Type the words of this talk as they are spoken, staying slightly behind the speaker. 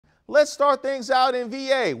Let's start things out in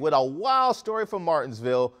VA with a wild story from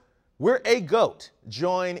Martinsville, where a goat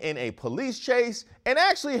joined in a police chase and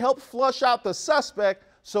actually helped flush out the suspect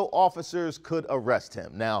so officers could arrest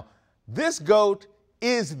him. Now, this goat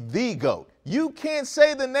is the goat. You can't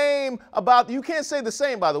say the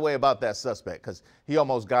same, by the way, about that suspect, because he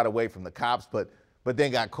almost got away from the cops, but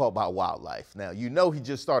then got caught by wildlife. Now, you know he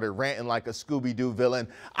just started ranting like a Scooby-Doo villain.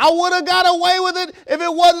 I would have got away with it if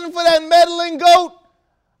it wasn't for that meddling goat.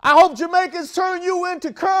 I hope Jamaicans turn you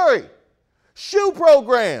into curry. Shoe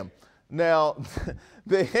program. Now,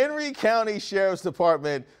 the Henry County Sheriff's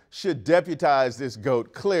Department should deputize this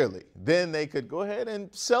goat clearly. Then they could go ahead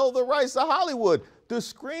and sell the rights to Hollywood. The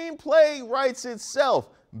screenplay writes itself.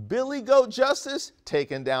 Billy Goat Justice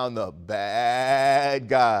taking down the bad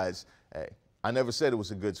guys. Hey, I never said it was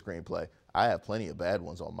a good screenplay. I have plenty of bad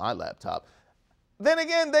ones on my laptop. Then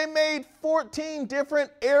again, they made 14 different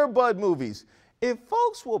Air Bud movies. If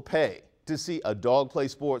folks will pay to see a dog play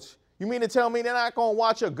sports, you mean to tell me they're not going to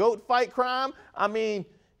watch a goat fight crime? I mean,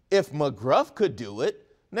 if McGruff could do it.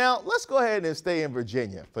 Now, let's go ahead and stay in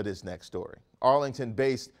Virginia for this next story.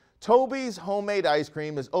 Arlington-based Toby's Homemade Ice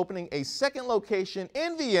Cream is opening a second location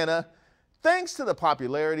in Vienna thanks to the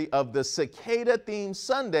popularity of the cicada-themed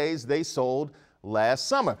sundaes they sold last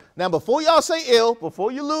summer. Now, before y'all say ill,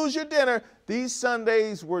 before you lose your dinner, these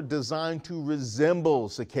sundaes were designed to resemble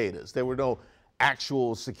cicadas. There were no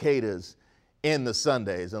actual cicadas in the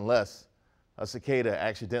sundaes, unless a cicada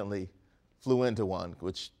accidentally flew into one,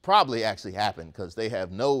 which probably actually happened because they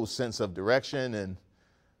have no sense of direction and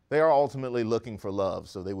they are ultimately looking for love,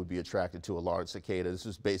 so they would be attracted to a large cicada. This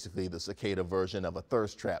is basically the cicada version of a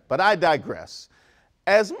thirst trap. But I digress.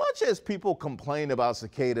 As much as people complain about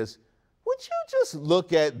cicadas, would you just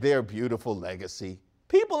look at their beautiful legacy?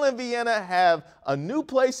 People in Vienna have a new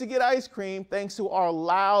place to get ice cream thanks to our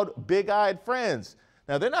loud, big-eyed friends.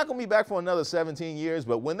 Now, they're not going to be back for another 17 years,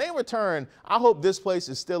 but when they return, I hope this place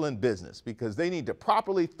is still in business because they need to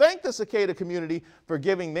properly thank the cicada community for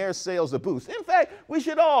giving their sales a boost. In fact, we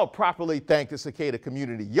should all properly thank the cicada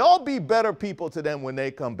community. Y'all be better people to them when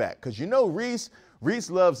they come back because you know Reese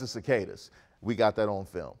loves the cicadas. We got that on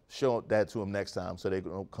film. Show that to him next time so they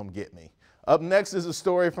don't come get me. Up next is a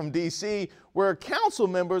story from D.C. where council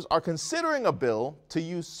members are considering a bill to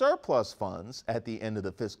use surplus funds at the end of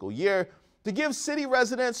the fiscal year to give city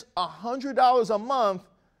residents $100 a month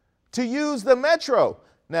to use the metro.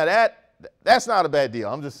 Now that's not a bad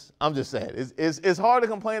deal. I'm just saying. It's hard to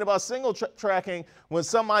complain about single tracking when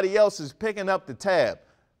somebody else is picking up the tab.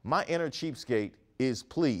 My inner cheapskate is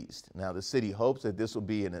pleased. Now the city hopes that this will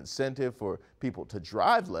be an incentive for people to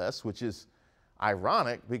drive less, which is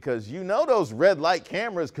ironic because you know those red light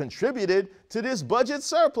cameras contributed to this budget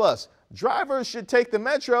surplus. Drivers should take the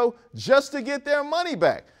metro just to get their money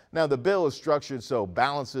back. Now, the bill is structured so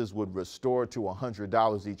balances would restore to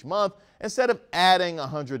 $100 each month instead of adding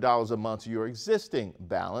 $100 a month to your existing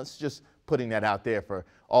balance. Just putting that out there for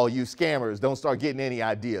all you scammers. Don't start getting any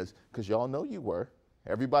ideas because y'all know you were.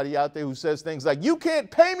 Everybody out there who says things like, you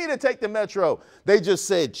can't pay me to take the metro. They just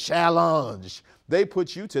said challenge. They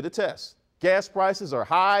put you to the test. Gas prices are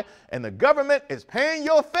high and the government is paying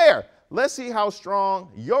your fare. Let's see how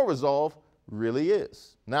strong your resolve really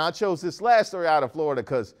is. Now, I chose this last story out of Florida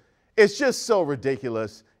because it's just so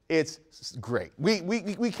ridiculous. It's great.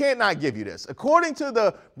 We can't not give you this. According to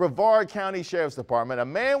the Brevard County Sheriff's Department, a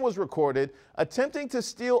man was recorded attempting to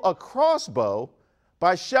steal a crossbow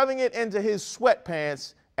by shoving it into his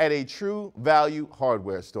sweatpants at a True Value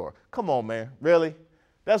hardware store. Come on, man. Really?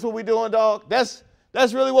 That's what we doing, dog? That's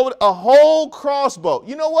really what a whole crossbow.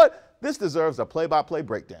 You know what? This deserves a play-by-play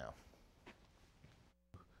breakdown.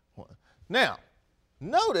 Now,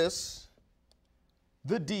 notice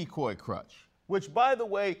the decoy crutch, which, by the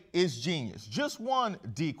way, is genius. Just one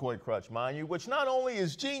decoy crutch, mind you, which not only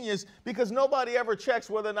is genius because nobody ever checks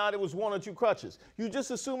whether or not it was one or two crutches. You just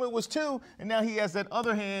assume it was two, and now he has that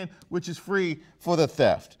other hand, which is free for the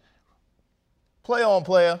theft. Play on,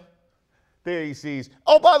 player. There he sees.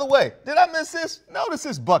 Oh, by the way, did I miss this? Notice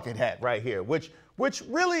this bucket hat right here, which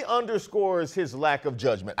really underscores his lack of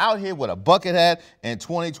judgment. Out here with a bucket hat in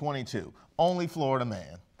 2022. Only Florida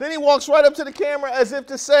man. Then he walks right up to the camera as if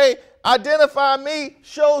to say, identify me,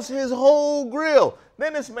 shows his whole grill.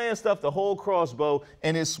 Then this man stuffed the whole crossbow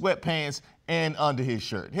in his sweatpants and under his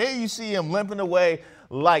shirt. Here you see him limping away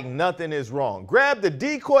like nothing is wrong. Grabbed the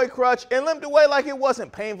decoy crutch and limped away like it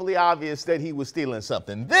wasn't painfully obvious that he was stealing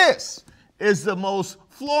something. This is the most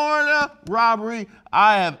Florida robbery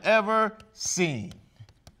I have ever seen.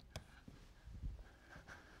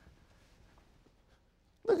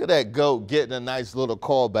 Look at that goat getting a nice little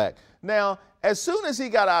callback. Now, as soon as he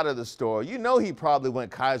got out of the store, you know he probably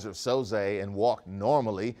went Kaiser Soze and walked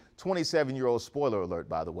normally. 27-year-old, spoiler alert,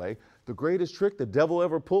 by the way. The greatest trick the devil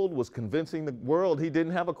ever pulled was convincing the world he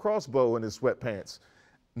didn't have a crossbow in his sweatpants.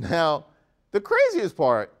 Now, the craziest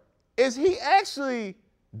part is he actually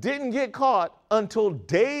didn't get caught until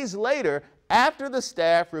days later after the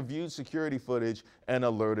staff reviewed security footage and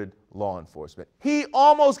alerted law enforcement. He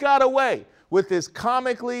almost got away with this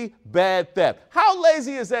comically bad theft. How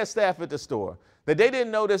lazy is that staff at the store that they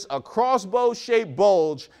didn't notice a crossbow-shaped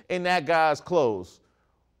bulge in that guy's clothes?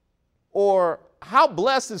 Or how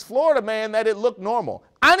blessed is Florida man that it looked normal?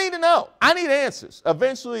 I need to know. I need answers.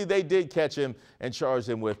 Eventually, they did catch him and charged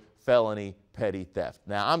him with felony petty theft.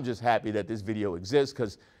 Now, I'm just happy that this video exists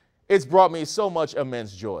because it's brought me so much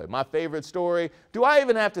immense joy. My favorite story, do I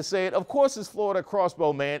even have to say it? Of course, it's Florida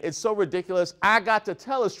Crossbow Man. It's so ridiculous, I got to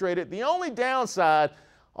telestrate it. The only downside,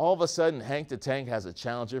 all of a sudden, Hank the Tank has a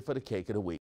challenger for the cake of the week.